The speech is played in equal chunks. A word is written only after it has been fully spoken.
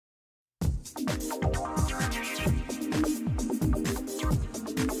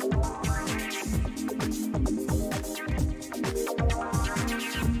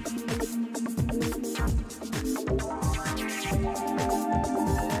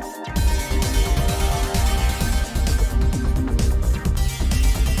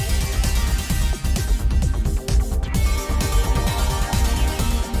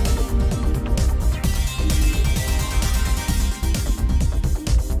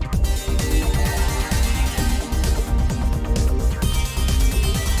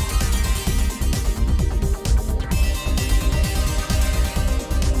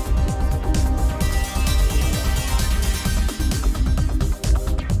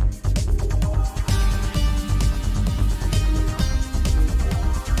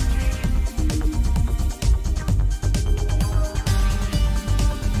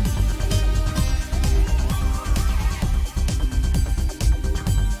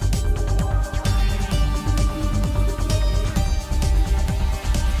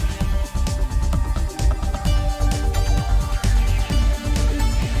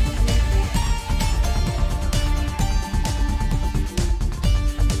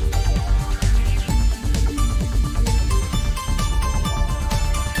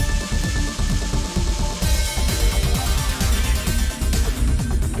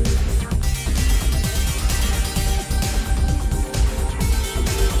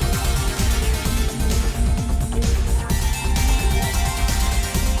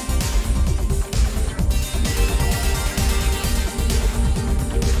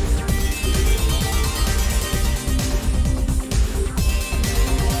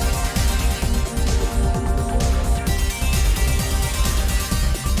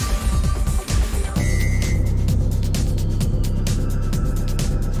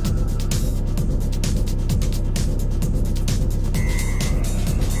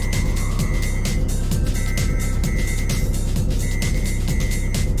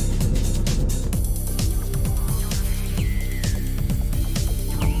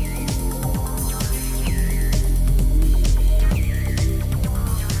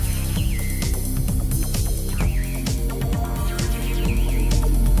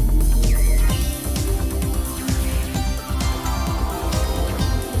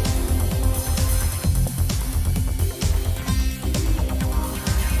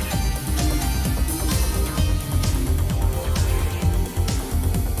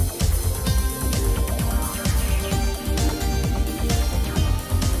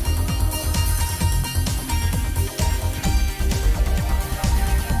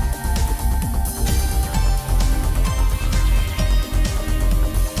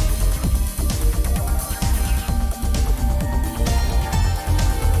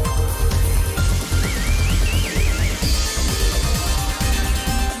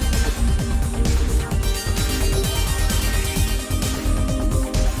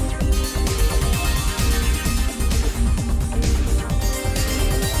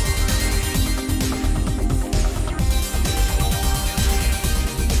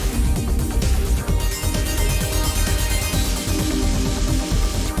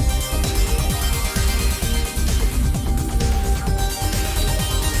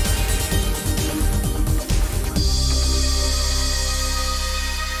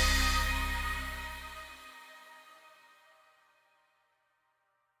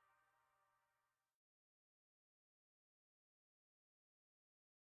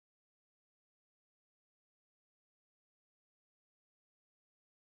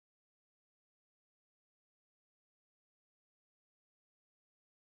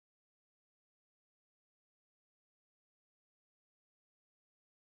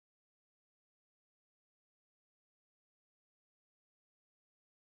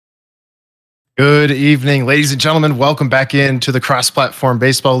Good evening, ladies and gentlemen. Welcome back into the Cross-Platform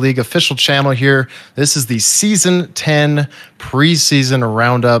Baseball League official channel here. This is the Season 10 preseason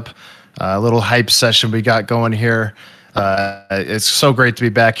roundup, a little hype session we got going here. It's so great to be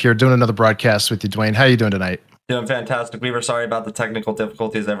back here doing another broadcast with you, Dwayne. How are you doing tonight? Doing fantastic. We were sorry about the technical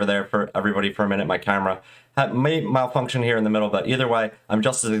difficulties over there for everybody for a minute. My camera may malfunction here in the middle, but either way, I'm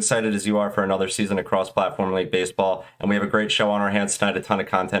just as excited as you are for another season of Cross-Platform League Baseball, and we have a great show on our hands tonight, a ton of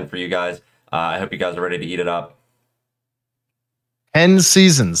content for you guys. I hope you guys are ready to eat it up. 10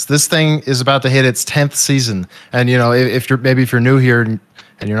 seasons. This thing is about to hit its 10th season. And you know, if you're new here and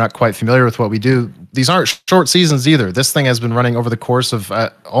you're not quite familiar with what we do, these aren't short seasons either. This thing has been running over the course of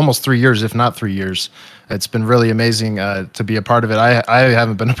almost 3 years, if not 3 years. It's been really amazing to be a part of it. I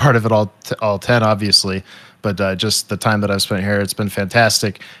haven't been a part of it all 10, obviously, but just the time that I've spent here, it's been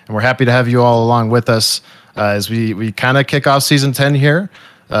fantastic. And we're happy to have you all along with us as we kind of kick off season 10 here.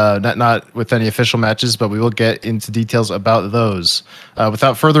 Not with any official matches, but we will get into details about those.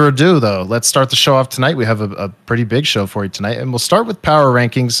 Without further ado, though, let's start the show off tonight. We have a pretty big show for you tonight, and we'll start with power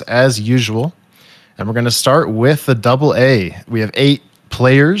rankings as usual. And we're going to start with the AA. We have 8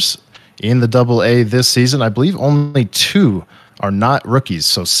 players in the AA this season. I believe only 2 are not rookies,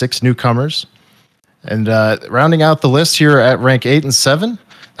 so 6 newcomers. And rounding out the list here at rank 8 and 7,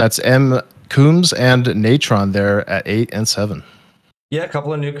 that's M. Coombs and Natron there at 8 and 7. Yeah, a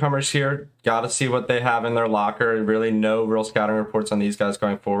couple of newcomers here. Got to see what they have in their locker. Really no real scouting reports on these guys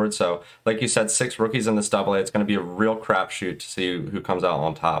going forward. So, like you said, 6 rookies in this AA. It's going to be a real crapshoot to see who comes out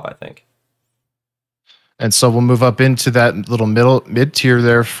on top, I think. And so we'll move up into that little mid tier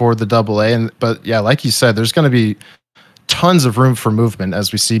there for the AA. But yeah, like you said, there's going to be tons of room for movement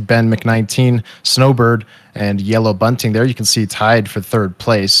as we see Ben McNineteen, Snowbird, and Yellow Bunting there. You can see tied for 3rd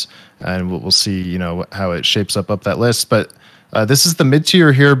place, and we'll see how it shapes up that list. But this is the mid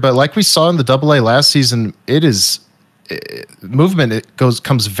tier here, but like we saw in the AA last season, movement. It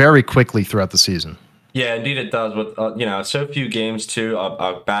comes very quickly throughout the season. Yeah, indeed it does. With so few games too,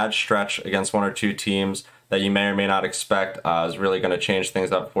 a bad stretch against 1 or 2 teams that you may or may not expect is really going to change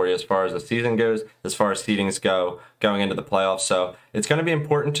things up for you as far as the season goes, as far as seedings go, going into the playoffs. So it's going to be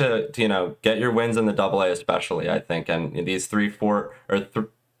important to get your wins in the AA, especially, I think. And these 4, 5,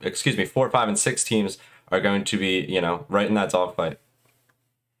 and 6 teams are going to be, right in that dogfight.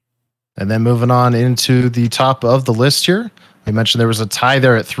 And then moving on into the top of the list here, we mentioned there was a tie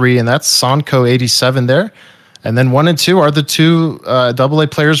there at 3, and that's Sonko 87 there. And then 1 and 2 are the 2 AA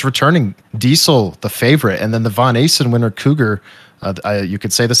players returning. Diesel, the favorite, and then the Von Asen winner, Cougar, you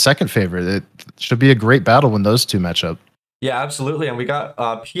could say the second favorite. It should be a great battle when those 2 match up. Yeah, absolutely. And we got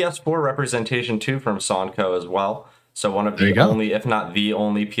PS4 representation too from Sonko as well. So one of the only, if not the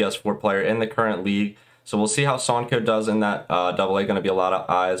only PS4 player in the current league. So we'll see how Sonko does in that AA. Going to be a lot of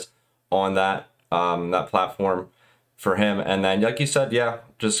eyes on that platform for him. And then, like you said, yeah,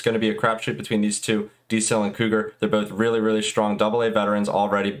 just going to be a crapshoot between these 2, Diesel and Cougar. They're both really, really strong AA veterans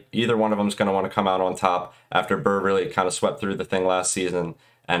already. Either one of them is going to want to come out on top after Burr really kind of swept through the thing last season.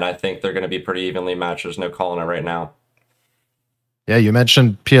 And I think they're going to be pretty evenly matched. There's no calling it right now. Yeah, you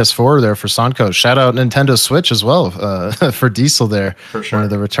mentioned PS4 there for Sonko. Shout out Nintendo Switch as well for Diesel there, for sure. One of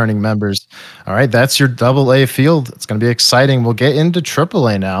the returning members. All right, that's your AA field. It's going to be exciting. We'll get into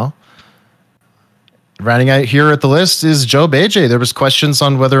AAA now. Rounding out here at the list is Joe AJ. There was questions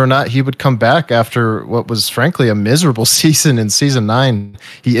on whether or not he would come back after what was frankly a miserable season in Season 9.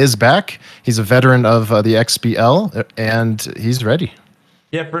 He is back. He's a veteran of the XBL, and he's ready.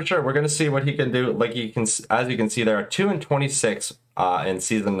 Yeah, for sure. We're going to see what he can do. Like as you can see, there are 2 and 26 in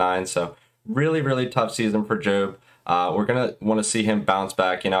Season 9. So really, really tough season for Job. We're going to want to see him bounce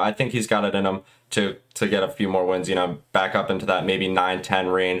back. I think he's got it in him to get a few more wins, back up into that maybe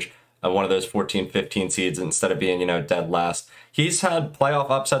 9-10 range of one of those 14-15 seeds instead of being, dead last. He's had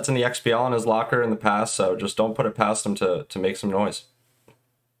playoff upsets in the XBL in his locker in the past, so just don't put it past him to make some noise.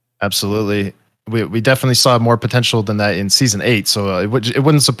 Absolutely. We definitely saw more potential than that in Season 8, so it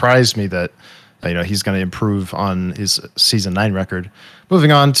wouldn't surprise me that he's going to improve on his Season 9 record.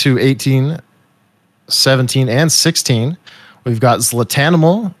 Moving on to 18, 17, and 16, we've got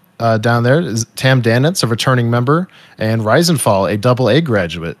Zlatanimal down there. Tam Danitz, a returning member, and Risenfall, a AA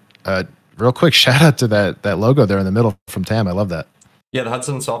graduate. Real quick shout out to that logo there in the middle from Tam. I love that. Yeah, the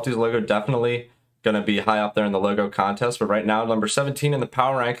Hudson Softies logo definitely going to be high up there in the logo contest. But right now, number 17 in the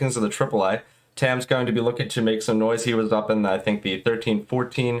power rankings of the AAA. Tam's going to be looking to make some noise. He was up in, I think, the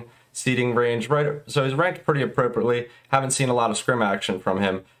 13-14 seeding range, right? So he's ranked pretty appropriately. Haven't seen a lot of scrim action from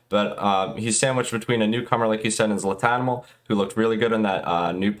him, but he's sandwiched between a newcomer, like you said, in Zlatanimal, who looked really good in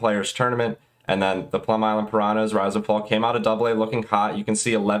that new players tournament, And then the Plum Island Piranhas, Rise and Fall, came out of Double A looking hot. You can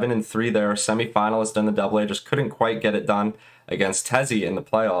see 11-3 there, semifinalist in the Double A, just couldn't quite get it done against Tezzy in the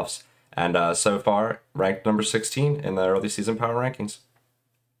playoffs. And so far, ranked number 16 in the early season power rankings.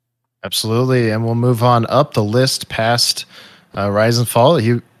 Absolutely, and we'll move on up the list past Rise and Fall.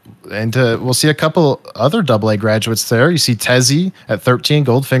 We'll see a couple other AA graduates there. You see Tezzy at 13,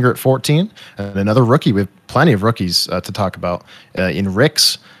 Goldfinger at 14, and another rookie. We have plenty of rookies to talk about in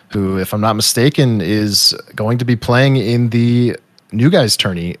Ricks, who, if I'm not mistaken, is going to be playing in the New Guys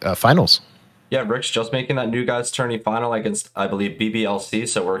Tourney finals. Yeah, Rick's just making that New Guys Tourney final against, I believe, BBLC,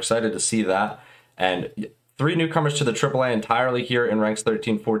 so we're excited to see that. And 3 newcomers to the AAA entirely here in ranks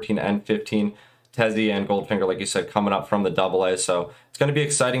 13, 14, and 15. Tezzy and Goldfinger, like you said, coming up from the AA. So it's going to be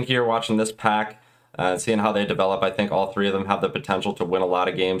exciting here watching this pack and seeing how they develop. I think all 3 of them have the potential to win a lot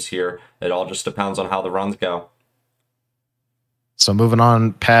of games here. It all just depends on how the runs go. So moving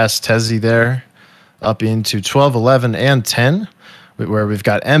on past Tezzy there, up into 12, 11, and 10, where we've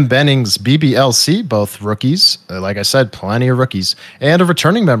got M. Bennings, BBLC, both rookies. Like I said, plenty of rookies. And a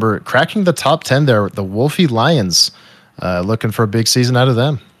returning member cracking the top 10 there, the Wolfie Lions, looking for a big season out of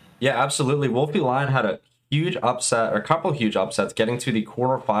them. Yeah, absolutely. Wolfie Lion had a huge upset, or a couple huge upsets, getting to the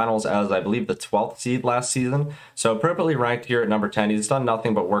quarterfinals as, I believe, the 12th seed last season. So appropriately ranked here at number 10. He's done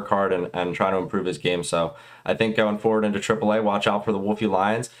nothing but work hard and try to improve his game. So I think going forward into AAA, watch out for the Wolfie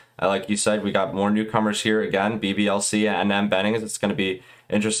Lions. Like you said, we got more newcomers here again, BBLC and M. Bennings. It's going to be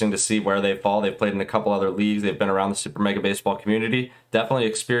interesting to see where they fall. They've played in a couple other leagues. They've been around the Super Mega Baseball community. Definitely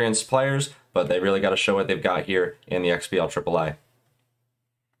experienced players, but they really got to show what they've got here in the XBL AAA.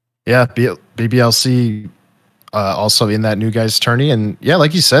 Yeah, BBLC also in that New Guys Tourney. And yeah,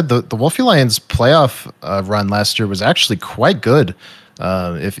 like you said, the Wolfie Lions playoff run last year was actually quite good.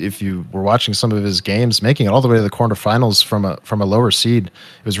 If you were watching some of his games, making it all the way to the quarterfinals from a lower seed,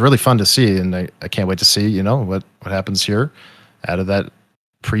 it was really fun to see. And I can't wait to see, what happens here out of that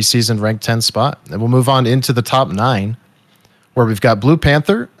preseason ranked 10 spot. And we'll move on into the top 9, where we've got Blue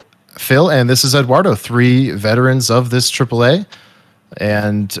Panther, Phil, and this is Eduardo, 3 veterans of this AAA.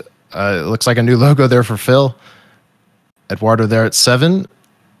 And it looks like a new logo there for Phil. Eduardo there at 7.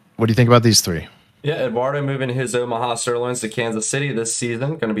 What do you think about these 3? Yeah, Eduardo moving his Omaha Sirloins to Kansas City this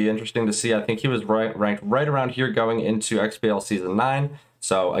season. Going to be interesting to see. I think he was ranked right around here going into XBL Season 9.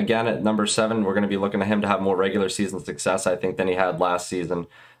 So again, at number 7, we're going to be looking at him to have more regular season success, I think, than he had last season.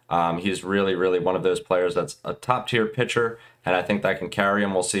 He's really, really one of those players that's a top-tier pitcher, and I think that can carry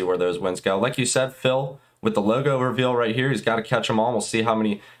him. We'll see where those wins go. Like you said, Phil, with the logo reveal right here, he's got to catch them all. We'll see how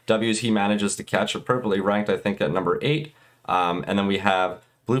many W's he manages to catch. Appropriately ranked, I think, at number 8. And then we have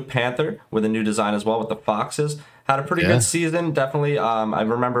Blue Panther with a new design as well with the Foxes. Had a pretty good season, definitely. I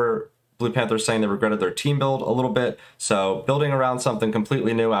remember Blue Panther saying they regretted their team build a little bit. So building around something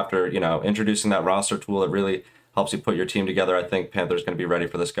completely new after, introducing that roster tool, it really helps you put your team together. I think Panther's going to be ready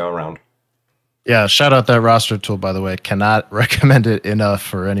for this go-around. Yeah, shout out that roster tool, by the way. Cannot recommend it enough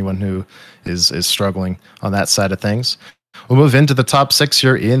for anyone who is struggling on that side of things. We'll move into the top 6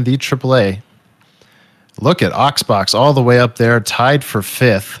 here in the AAA. Look at Oxbox all the way up there, tied for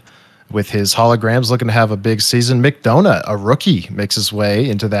 5th with his holograms, looking to have a big season. McDonough, a rookie, makes his way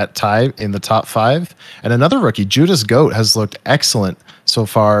into that tie in the top 5. And another rookie, Judas Goat, has looked excellent so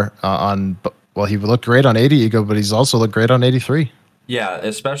far he looked great on 80 Ego, but he's also looked great on 83. Yeah,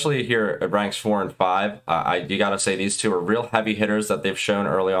 especially here at ranks 4 and 5. You got to say these 2 are real heavy hitters that they've shown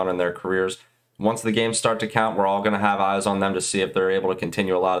early on in their careers. Once the games start to count, we're all going to have eyes on them to see if they're able to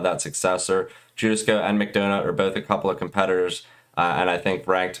continue a lot of that success. Judas Goat and McDonough are both a couple of competitors, and I think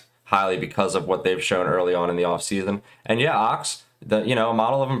ranked highly because of what they've shown early on in the offseason. And yeah, Ox, a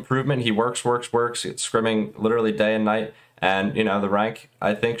model of improvement. He works. It's scrimming literally day and night. And, the rank,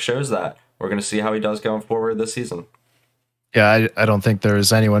 I think, shows that. We're going to see how he does going forward this season. Yeah, I don't think there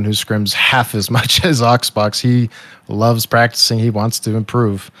is anyone who scrims half as much as Oxbox. He loves practicing. He wants to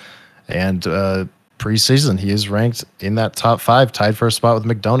improve. And preseason, he is ranked in that top 5, tied for a spot with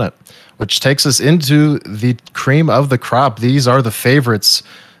McDonough, which takes us into the cream of the crop. These are the favorites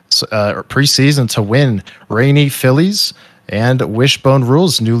preseason to win. Rainy Phillies and Wishbone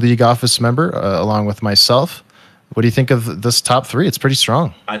Rules, new league office member, along with myself. What do you think of this top 3? It's pretty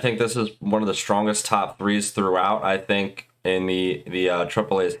strong. I think this is one of the strongest top 3s throughout. I think in the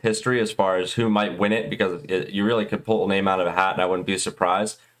AAA's history as far as who might win it, because you really could pull a name out of a hat and I wouldn't be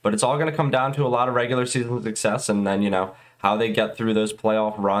surprised. But it's all going to come down to a lot of regular season success and then, how they get through those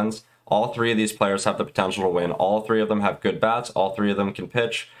playoff runs. All 3 of these players have the potential to win. All 3 of them have good bats. All 3 of them can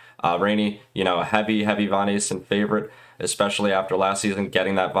pitch. Rainey, a heavy Von Asen favorite, especially after last season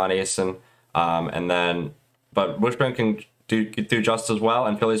getting that Von Asen. But Wishbone can do just as well.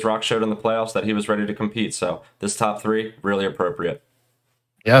 And Phillies Rock showed in the playoffs that he was ready to compete. So this top three, really appropriate.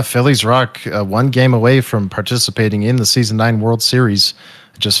 Yeah, Phillies Rock, one game away from participating in the Season 9 World Series,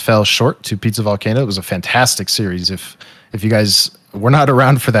 just fell short to Pizza Volcano. It was a fantastic series. If you guys were not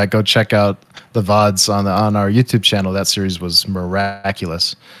around for that, go check out the VODs on our YouTube channel. That series was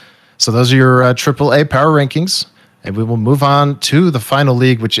miraculous. So those are your AAA power rankings. And we will move on to the final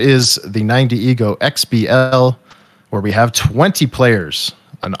league, which is the 90 Ego XBL, where we have 20 players.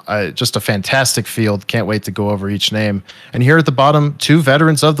 Just a fantastic field. Can't wait to go over each name. And here at the bottom, two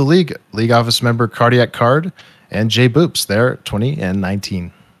veterans of the league office member Cardiac Card and Jay Boops. They're 20 and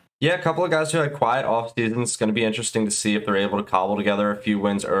 19. Yeah, a couple of guys who had quiet off seasons. It's going to be interesting to see if they're able to cobble together a few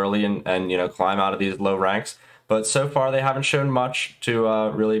wins early and climb out of these low ranks. But so far, they haven't shown much to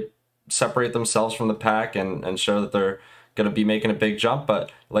really separate themselves from the pack and show that they're going to be making a big jump.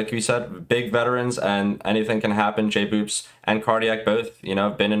 But like you said, big veterans, and anything can happen. Jay Boops and Cardiac both,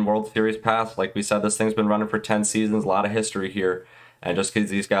 have been in World Series past. Like we said, this thing's been running for 10 seasons, a lot of history here. And just because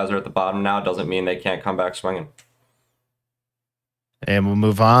these guys are at the bottom now doesn't mean they can't come back swinging. And we'll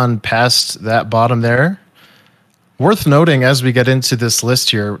move on past that bottom there. Worth noting as we get into this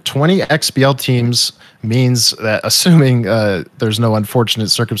list here, 20 XBL teams means that, assuming there's no unfortunate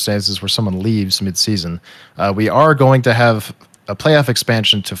circumstances where someone leaves mid-season, we are going to have a playoff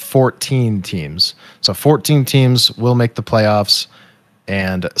expansion to 14 teams. So 14 teams will make the playoffs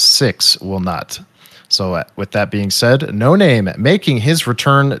and 6 will not. So with that being said, No Name making his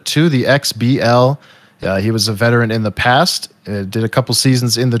return to the XBL. He was a veteran in the past, did a couple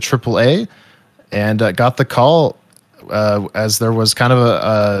seasons in the AAA, and got the call as there was kind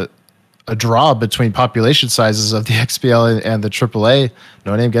of a draw between population sizes of the XBL and the AAA.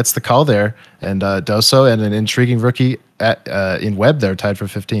 No Name gets the call there, and Doso and an intriguing rookie in Webb there tied for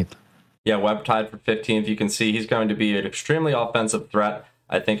 15th. Yeah, Webb tied for 15th. You can see he's going to be an extremely offensive threat.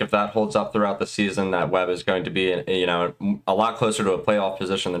 I think if that holds up throughout the season, that Webb is going to be, a lot closer to a playoff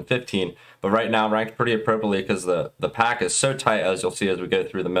position than 15. But right now, ranked pretty appropriately because the pack is so tight, as you'll see as we go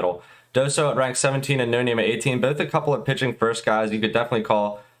through the middle. Doso at rank 17 and No Name at 18. Both a couple of pitching first guys. You could definitely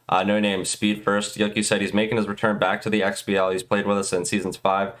call No Name speed first. Like you said, he's making his return back to the XBL. He's played with us in seasons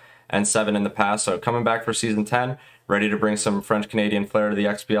 5 and 7 in the past. So coming back for season 10, ready to bring some French-Canadian flair to the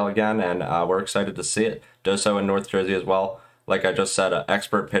XBL again. And we're excited to see it. Doso in North Jersey as well. Like I just said, an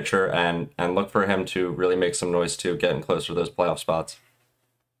expert pitcher, and look for him to really make some noise too, getting closer to those playoff spots.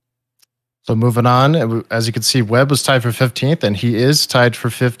 So moving on, as you can see, Webb was tied for 15th, and he is tied for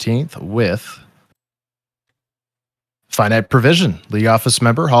 15th with Finite Provision, league office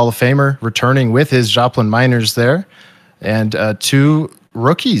member, Hall of Famer, returning with his Joplin Miners there, and two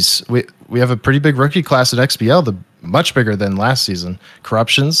rookies. We have a pretty big rookie class at XBL, much bigger than last season.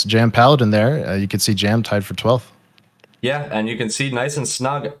 Corruptions, Jam Paladin there. You can see Jam tied for 12th. Yeah, and you can see nice and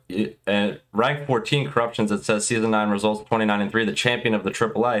snug rank 14 Corruptions. It says season 9 results 29-3, the champion of the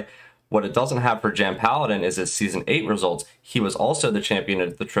AAA. What it doesn't have for Jam Paladin is his season 8 results. He was also the champion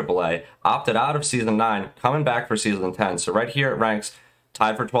of the AAA, opted out of season 9, coming back for season 10. So right here it ranks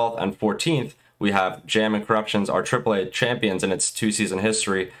tied for 12th and 14th. We have Jam and Corruptions, our AAA champions in its 2-season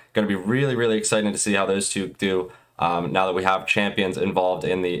history. Going to be really, really exciting to see how those two do. Now that we have champions involved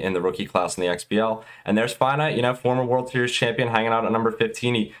in the rookie class in the XBL. And there's Finite, former World Series champion, hanging out at number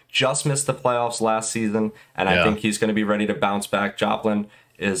 15. He just missed the playoffs last season, and I think he's going to be ready to bounce back. Joplin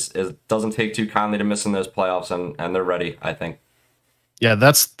doesn't take too kindly to missing those playoffs, and they're ready, I think. Yeah,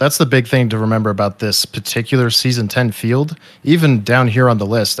 that's the big thing to remember about this particular season 10 field. Even down here on the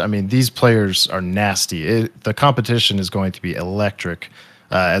list, I mean, these players are nasty. The competition is going to be electric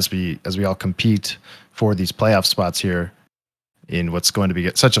as we all compete for these playoff spots here in what's going to be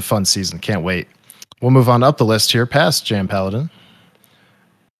such a fun season. Can't wait. We'll move on up the list here past Jam Paladin,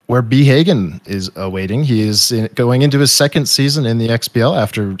 where B. Hagen is awaiting. He is going into his second season in the XBL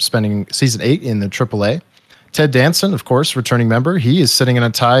after spending season 8 in the AAA. Ted Danson, of course, returning member. He is sitting in a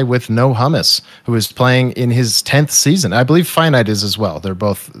tie with No Hummus, who is playing in his 10th season. I believe Finite is as well. They're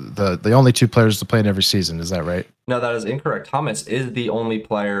both the only two players to play in every season. Is that right? No, that is incorrect. Hummus is the only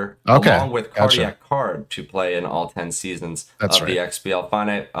player, along with Cardiac Card, to play in all 10 seasons of the XBL.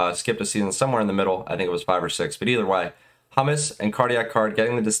 Finite skipped a season somewhere in the middle. I think it was 5 or 6. But either way, Hummus and Cardiac Card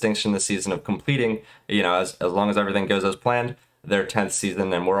getting the distinction this season of completing, as long as everything goes as planned, their 10th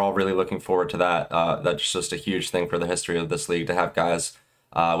season, and we're all really looking forward to that. That's just a huge thing for the history of this league to have guys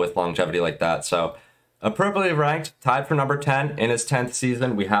with longevity like that. So appropriately ranked, tied for number 10 in his 10th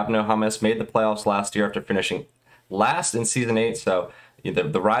season. We have No Hummus, made the playoffs last year after finishing last in season 8. So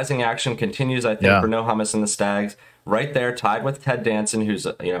the rising action continues, I think, for No Hummus and the Stags. Right there, tied with Ted Danson, who's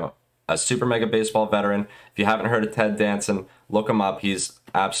a a super mega baseball veteran. If you haven't heard of Ted Danson, look him up. He's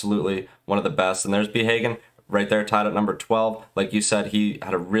absolutely one of the best. And there's B. Hagen right there, tied at number 12. Like you said, he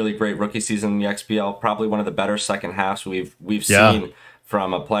had a really great rookie season in the XBL, probably one of the better second halves we've seen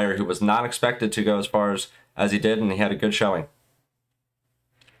from a player who was not expected to go as far as he did, and he had a good showing.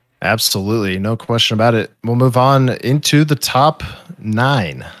 Absolutely, no question about it. We'll move on into the top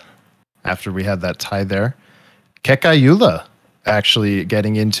 9 after we had that tie there. Kekayula actually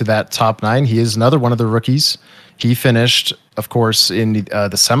getting into that top 9. He is another one of the rookies. He finished, of course, in the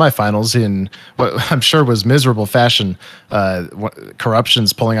semifinals in what I'm sure was miserable fashion.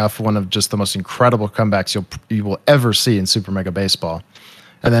 Corruptions pulling off one of just the most incredible comebacks you will ever see in Super Mega Baseball.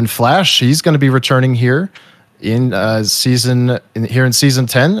 And then Flash, he's going to be returning here in season 10.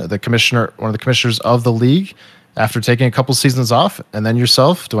 The commissioner, one of the commissioners of the league, after taking a couple seasons off, and then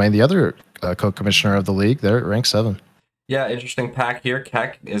yourself, Dwayne, the other co-commissioner of the league, there at rank 7. Yeah, interesting pack here.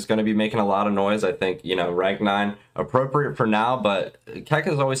 Keck is going to be making a lot of noise. I think, rank 9, appropriate for now, but Keck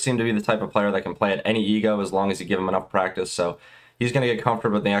has always seemed to be the type of player that can play at any ego as long as you give him enough practice. So he's going to get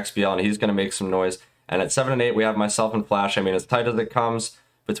comfortable with the XBL, and he's going to make some noise. And at 7 and 8, we have myself and Flash. I mean, as tight as it comes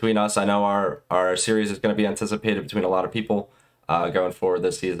between us, I know our series is going to be anticipated between a lot of people going forward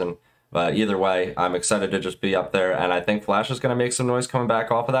this season. But either way, I'm excited to just be up there, and I think Flash is going to make some noise coming back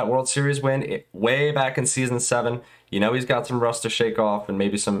off of that World Series win way back in season 7. He's got some rust to shake off and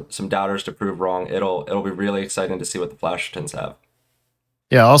maybe some doubters to prove wrong. It'll be really exciting to see what the Flashtons have.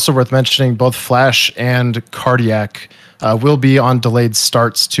 Yeah, also worth mentioning, both Flash and Cardiac will be on delayed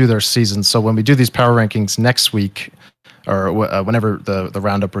starts to their season. So when we do these power rankings next week, or whenever the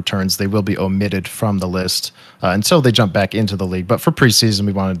roundup returns, they will be omitted from the list until they jump back into the league. But for preseason,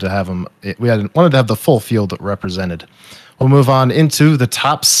 we wanted to have them. Wanted to have the full field represented. We'll move on into the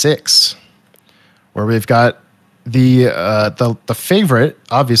top 6, where we've got the favorite,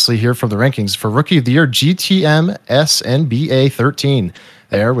 obviously, here from the rankings for Rookie of the Year, GTM SNBA 13.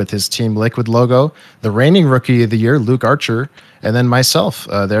 There with his Team Liquid logo, the reigning Rookie of the Year, Luke Archer, and then myself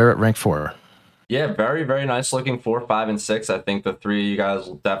there at rank 4. Yeah, very, very nice looking 4, 5, and 6. I think the 3 of you guys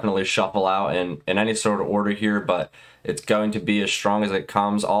will definitely shuffle out in any sort of order here, but it's going to be as strong as it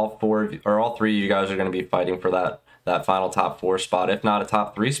comes. All 3 of you guys are going to be fighting for that final top 4 spot, if not a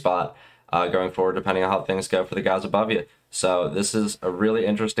top 3 spot going forward, depending on how things go for the guys above you. So this is a really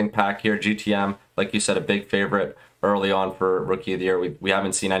interesting pack here. GTM, like you said, a big favorite early on for Rookie of the Year. We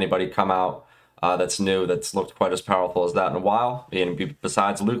haven't seen anybody come out that's new, that's looked quite as powerful as that in a while,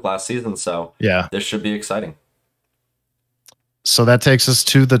 besides Luke last season. So yeah, this should be exciting. So that takes us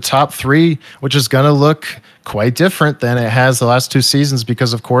to the top 3, which is going to look quite different than it has the last 2 seasons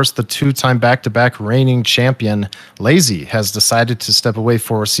because, of course, the 2-time back-to-back reigning champion, Lazy, has decided to step away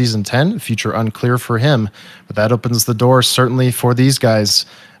for season 10. Future unclear for him, but that opens the door certainly for these guys,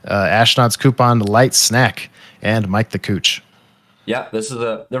 Ashnod's Coupon, Light Snack, and Mike the Cooch. Yeah,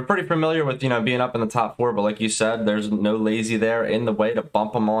 they're pretty familiar with, being up in the top 4, but like you said, there's no Lazy there in the way to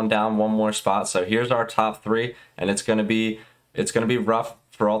bump them on down one more spot. So here's our top 3, and it's going to be rough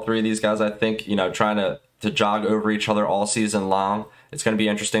for all 3 of these guys, I think, trying to jog over each other all season long. It's going to be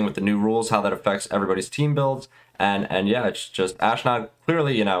interesting with the new rules, how that affects everybody's team builds. And yeah, it's just Ashnod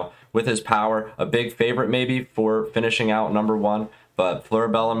clearly, with his power, a big favorite maybe for finishing out number 1. But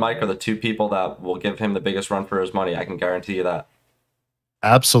Floribel and Mike are the 2 people that will give him the biggest run for his money. I can guarantee you that.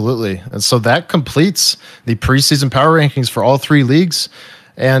 Absolutely. And so that completes the preseason power rankings for all 3 leagues.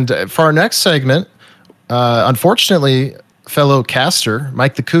 And for our next segment, unfortunately, fellow caster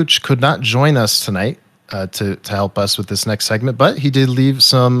Mike the Cooch could not join us tonight to help us with this next segment, but he did leave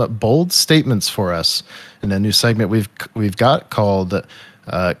some bold statements for us in a new segment we've got called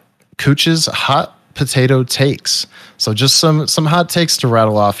Cooch's Hot Potato Takes. So just some hot takes to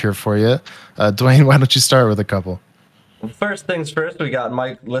rattle off here for you. Dwayne, why don't you start with a couple? First things first, we got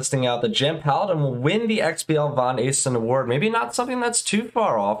Mike listing out that Jam Paladin will win the XBL Von Asen Award. Maybe not something that's too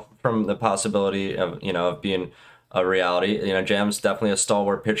far off from the possibility of, of being a reality. Jam's definitely a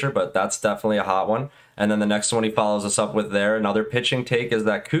stalwart pitcher, but that's definitely a hot one. And then the next one he follows us up with there. Another pitching take is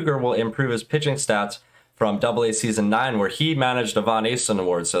that Cougar will improve his pitching stats from AA Season 9, where he managed a Von Asen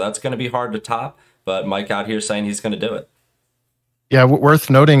Award. So that's going to be hard to top, but Mike out here saying he's going to do it. Yeah, worth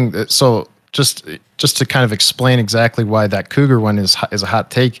noting that, so just to kind of explain exactly why that Cougar one is a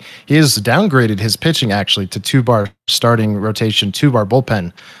hot take, he has downgraded his pitching actually to 2-bar starting rotation, 2-bar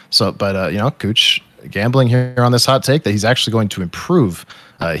bullpen. So, but Cooch gambling here on this hot take that he's actually going to improve.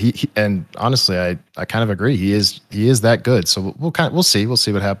 He and honestly, I kind of agree. He is that good. So we'll see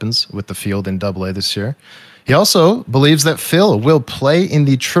what happens with the field in AA this year. He also believes that Phil will play in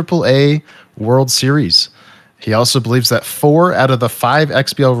the AAA World Series. He also believes that 4 out of the 5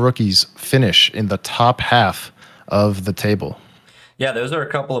 XBL rookies finish in the top half of the table. Yeah, those are a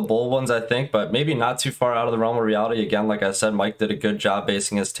couple of bold ones, I think, but maybe not too far out of the realm of reality. Again, like I said, Mike did a good job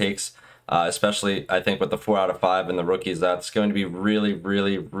basing his takes, especially, I think, with the 4 out of 5 and the rookies. That's going to be really,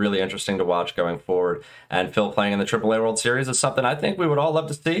 really, really interesting to watch going forward. And Phil playing in the AAA World Series is something I think we would all love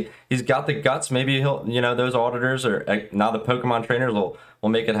to see. He's got the guts. Maybe he'll, those auditors or now the Pokemon trainers will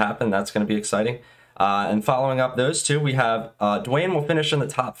make it happen. That's going to be exciting. And following up those two, we have Dwayne will finish in the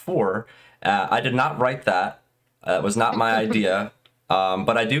top 4. I did not write that. It was not my idea.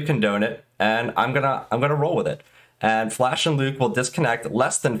 But I do condone it, and I'm gonna roll with it. And Flash and Luke will disconnect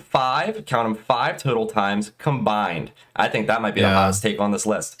less than 5, count them 5 total times combined. I think that might be the hottest take on this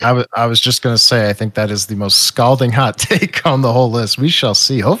list. I was just gonna say I think that is the most scalding hot take on the whole list. We shall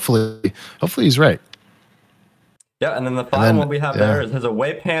see. Hopefully he's right. Yeah, and then the final one we have there is his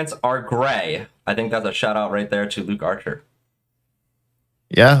away pants are gray. I think that's a shout out right there to Luke Archer.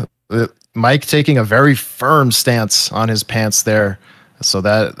 Yeah, Mike taking a very firm stance on his pants there. So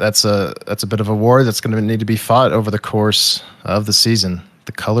that's a bit of a war that's going to need to be fought over the course of the season.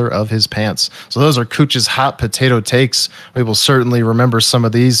 The color of his pants. So those are Cooch's hot potato takes. We will certainly remember some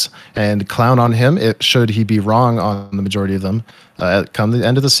of these and clown on him should he be wrong on the majority of them come the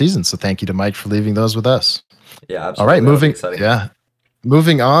end of the season. So thank you to Mike for leaving those with us. Yeah, absolutely. All right,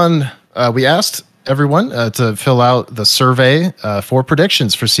 moving on. We asked everyone to fill out the survey for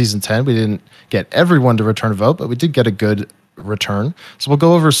predictions for season 10. We didn't get everyone to return a vote, but we did get a good return. So we'll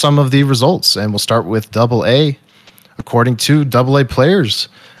go over some of the results, and we'll start with AA. According to AA players,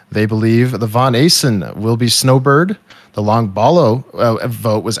 they believe the Von Asen will be Snowbird. The Long Ballo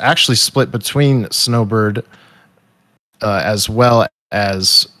vote was actually split between Snowbird as well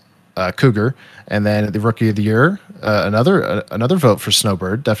as Cougar. And then the Rookie of the Year, another vote for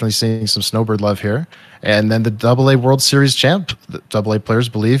Snowbird. Definitely seeing some Snowbird love here. And then the AA World Series champ, the AA players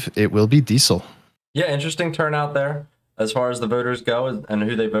believe it will be Diesel. Yeah, interesting turnout there as far as the voters go and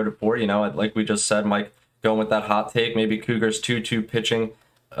who they voted for. Like we just said, Mike going with that hot take, maybe Cougars 2-2 pitching,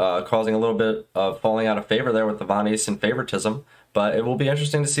 causing a little bit of falling out of favor there with the Von Asen favoritism. But it will be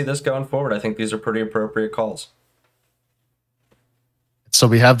interesting to see this going forward. I think these are pretty appropriate calls. So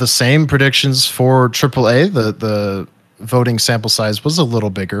we have the same predictions for AAA. The voting sample size was a little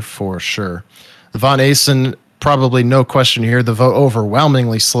bigger for sure. The Von Asen, probably no question here. The vote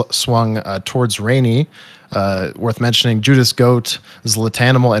overwhelmingly swung towards Rainey. Worth mentioning, Judas Goat,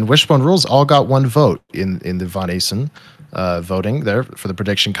 Zlatanimal, and Wishbone Rules all got 1 vote in the Von Asen voting there for the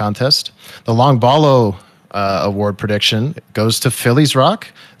prediction contest. The Long Ballo award prediction goes to Phillies Rock.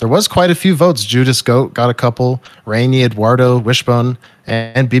 There was quite a few votes. Judas Goat got a couple. Rainey, Eduardo, Wishbone,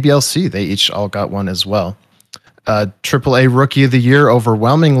 and BBLC. They each all got 1 as well. AAA Rookie of the Year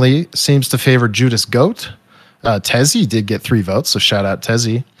overwhelmingly seems to favor Judas Goat. Tezzy did get 3 votes, so shout out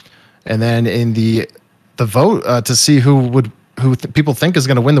Tezzy. And then in the vote to see who people think is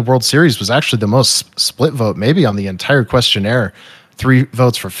going to win the World Series was actually the most split vote, maybe on the entire questionnaire. 3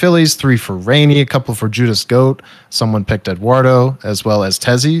 votes for Phillies, 3 for Rainey, a couple for Judas Goat. Someone picked Eduardo, as well as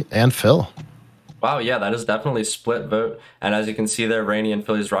Tezzy and Phil. Wow, yeah, that is definitely split vote. And as you can see there, Rainey and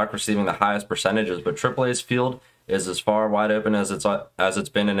Phillies Rock receiving the highest percentages. But AAA's field is as far wide open as it's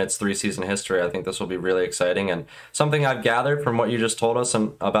been in its 3-season history. I think this will be really exciting. And something I've gathered from what you just told us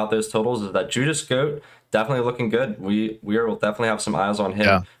about those totals is that Judas Goat definitely looking good. We will definitely have some eyes on him.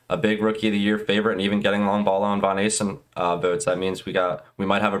 Yeah. A big Rookie of the Year favorite, and even getting Long Ballo and Von Asen votes. That means we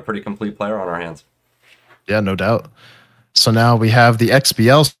might have a pretty complete player on our hands. Yeah, no doubt. So now we have the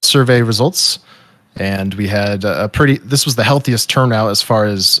XBL survey results, and we had this was the healthiest turnout as far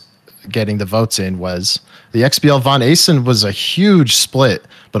as getting the votes in was. The XBL Von Asen was a huge split,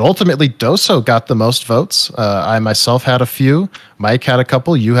 but ultimately Doso got the most votes. I myself had a few. Mike had a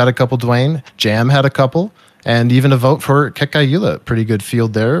couple. You had a couple, Dwayne. Jam had a couple. And even a vote for Kekayula. Pretty good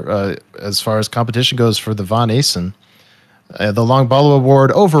field there as far as competition goes for the Von Asen. The Long Ballo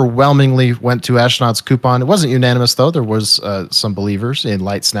Award overwhelmingly went to Astronaut's Coupon. It wasn't unanimous, though. There was some believers in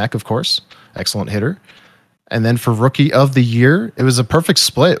Light Snack, of course. Excellent hitter. And then for Rookie of the Year, it was a perfect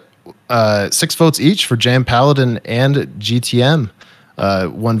split. 6 votes each for Jam Paladin and GTM.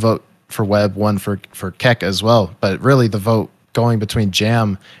 1 vote for Webb, 1 for Keck as well. But really the vote going between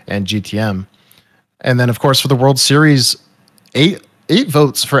Jam and GTM. And then, of course, for the World Series, 8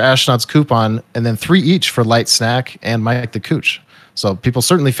 votes for Astronaut's Coupon, and then 3 each for Light Snack and Mike the Cooch. So people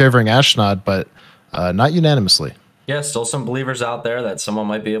certainly favoring Astronaut, but not unanimously. Yeah, still some believers out there that someone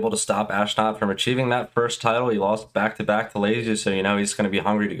might be able to stop Astronaut from achieving that first title. He lost back-to-back to Lazy, so he's going to be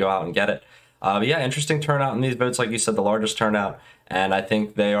hungry to go out and get it. But yeah, interesting turnout in these votes. Like you said, the largest turnout. and I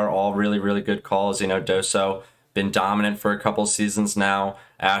think they are all really, really good calls. You know, Doso been dominant for a couple seasons now.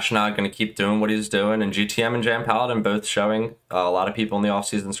 Ashnod going to keep doing what he's doing, and GTM and Jam Paladin both showing a lot of people in the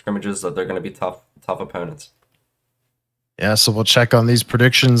offseason scrimmages that they're going to be tough opponents. Yeah, so we'll check on these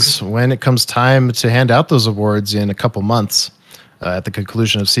predictions when it comes time to hand out those awards in a couple months at the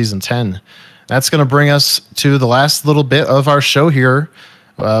conclusion of Season 10. That's going to bring us to the last little bit of our show here.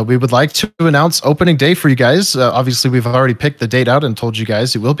 We would like to announce opening day for you guys. Obviously, we've already picked the date out and told you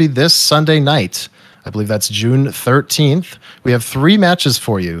guys it will be this Sunday night. I believe that's June 13th. We have 3 matches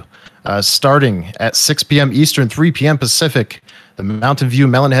for you, starting at 6 p.m. Eastern, 3 p.m. Pacific. The Mountain View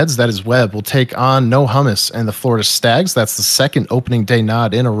Melonheads, that is Webb, will take on No Hummus and the Florida Stags. That's the second opening day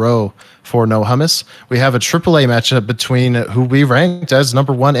nod in a row for No Hummus. We have a AAA matchup between who we ranked as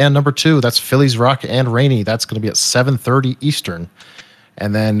number 1 and number 2. That's Phillies Rock and Rainy. That's going to be at 7:30 Eastern.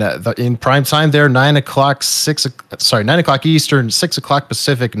 And then in prime time there, 9 o'clock Eastern, 6 o'clock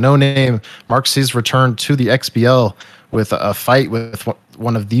Pacific, No Name marks his return to the XBL with a fight with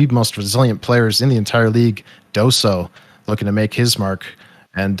one of the most resilient players in the entire league, Doso, looking to make his mark.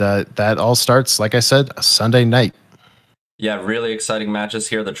 And that all starts, like I said, Sunday night. Yeah, really exciting matches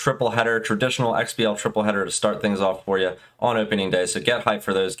here. The triple header, traditional XBL triple header to start things off for you on opening day. So get hyped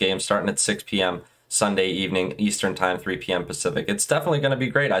for those games starting at 6 p.m. Sunday evening, Eastern time, 3 p.m. Pacific. It's definitely going to be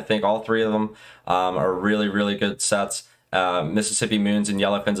great. I think all 3 of them are really, really good sets. Mississippi Moons and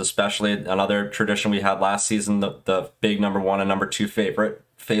Yellowfins especially, another tradition we had last season, the big number 1 and number 2 favorite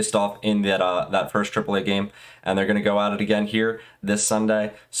faced off in that first AAA game, and they're going to go at it again here this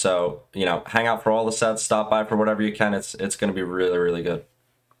Sunday. So, you know, hang out for all the sets, stop by for whatever you can. It's going to be really, really good.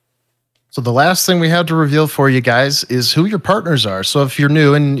 So the last thing we have to reveal for you guys is who your partners are. So if you're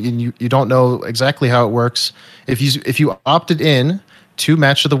new and you don't know exactly how it works, if you opted in to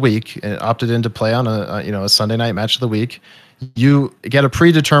match of the week and opted in to play on a Sunday night match of the week, you get a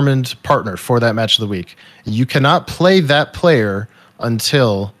predetermined partner for that match of the week. You cannot play that player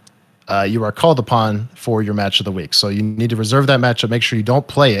until you are called upon for your match of the week. So you need to reserve that matchup. Make sure you don't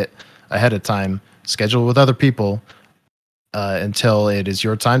play it ahead of time. Schedule with other people until it is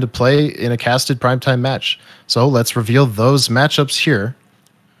your time to play in a casted primetime match. So let's reveal those matchups here.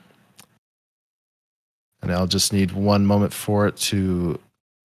 And I'll just need one moment for it to,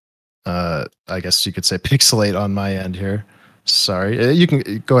 I guess you could say, pixelate on my end here. Sorry. You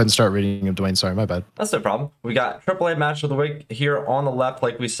can go ahead and start reading them, Dwayne. Sorry, my bad. That's no problem. We got AAA match of the week here on the left,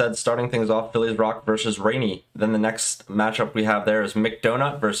 like we said, starting things off, Phillies Rock versus Rainy. Then the next matchup we have there is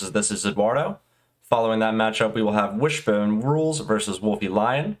McDonut versus This Is Eduardo. Following that matchup, we will have Wishbone Rules versus Wolfie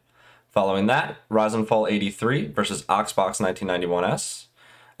Lion. Following that, Rise and Fall 83 versus Oxbox 1991S.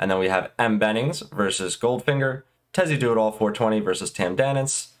 And then we have M. Bennings versus Goldfinger, Tezzy Do It All 420 versus Tam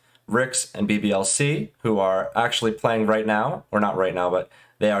Danance, Ricks and BBLC, who are actually playing right now, or not right now, but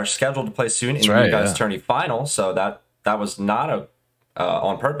they are scheduled to play soon in the guys' tourney final. So that was not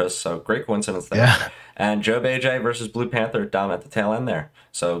on purpose. So great coincidence there. Yeah. And Joe BJ versus Blue Panther down at the tail end there.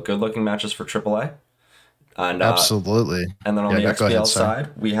 So good looking matches for AAA. And absolutely. And then on the XBL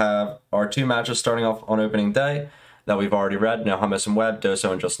side, we have our 2 matches starting off on opening day that we've already read. No Hummus and Webb,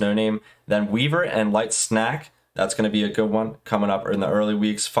 Doso and Just No Name. Then Weaver and Light Snack. That's going to be a good one coming up in the early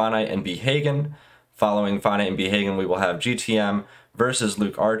weeks. Finite and B. Hagen. Following Finite and B. Hagen, we will have GTM versus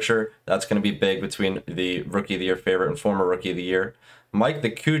Luke Archer. That's going to be big between the Rookie of the Year favorite and former Rookie of the Year. Mike the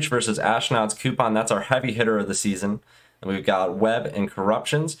Cooch versus Ashnod's Coupon. That's our heavy hitter of the season. And we've got Webb and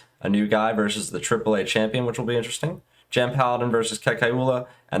Corruptions, a new guy versus the AAA champion, which will be interesting. Jam Paladin versus Kekaiula.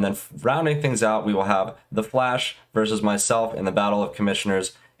 And then rounding things out, we will have The Flash versus myself in the Battle of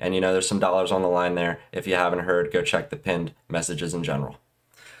Commissioners. And, you know, there's some dollars on the line there. If you haven't heard, go check the pinned messages in general.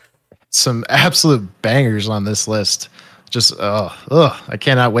 Some absolute bangers on this list. Just, I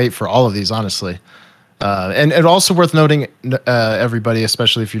cannot wait for all of these, honestly. And also worth noting, everybody,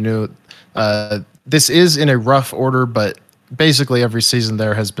 especially if you're new, this is in a rough order, but basically every season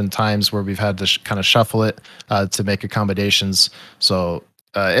there has been times where we've had to kind of shuffle it to make accommodations. So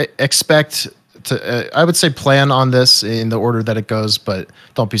expect to, I would say plan on this in the order that it goes, but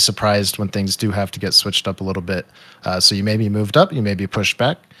don't be surprised when things do have to get switched up a little bit. So you may be moved up, you may be pushed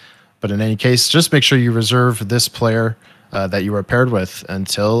back, but in any case, just make sure you reserve this player that you are paired with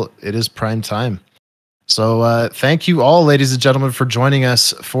until it is prime time. So thank you all, ladies and gentlemen, for joining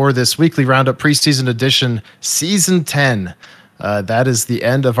us for this weekly roundup preseason edition, season 10. That is the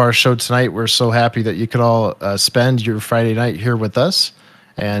end of our show tonight. We're so happy that you could all spend your Friday night here with us.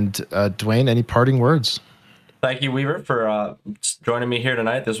 And Dwayne, any parting words? Thank you, Weaver, for joining me here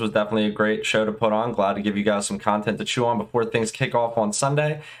tonight. This was definitely a great show to put on. Glad to give you guys some content to chew on before things kick off on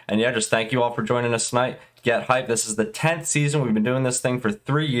Sunday. And yeah, just thank you all for joining us tonight. get hype. This is the 10th season. We've been doing this thing for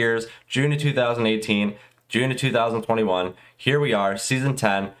 3 years, June of 2018, June of 2021. Here we are, season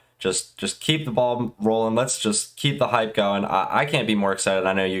 10. Just keep the ball rolling. Let's just keep the hype going. I can't be more excited.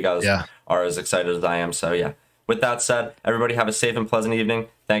 I know you guys are as excited as I am. So yeah, with that said, everybody have a safe and pleasant evening.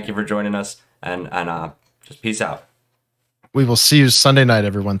 Thank you for joining us, and just peace out. We will see you Sunday night,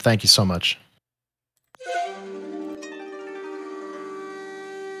 everyone. Thank you so much.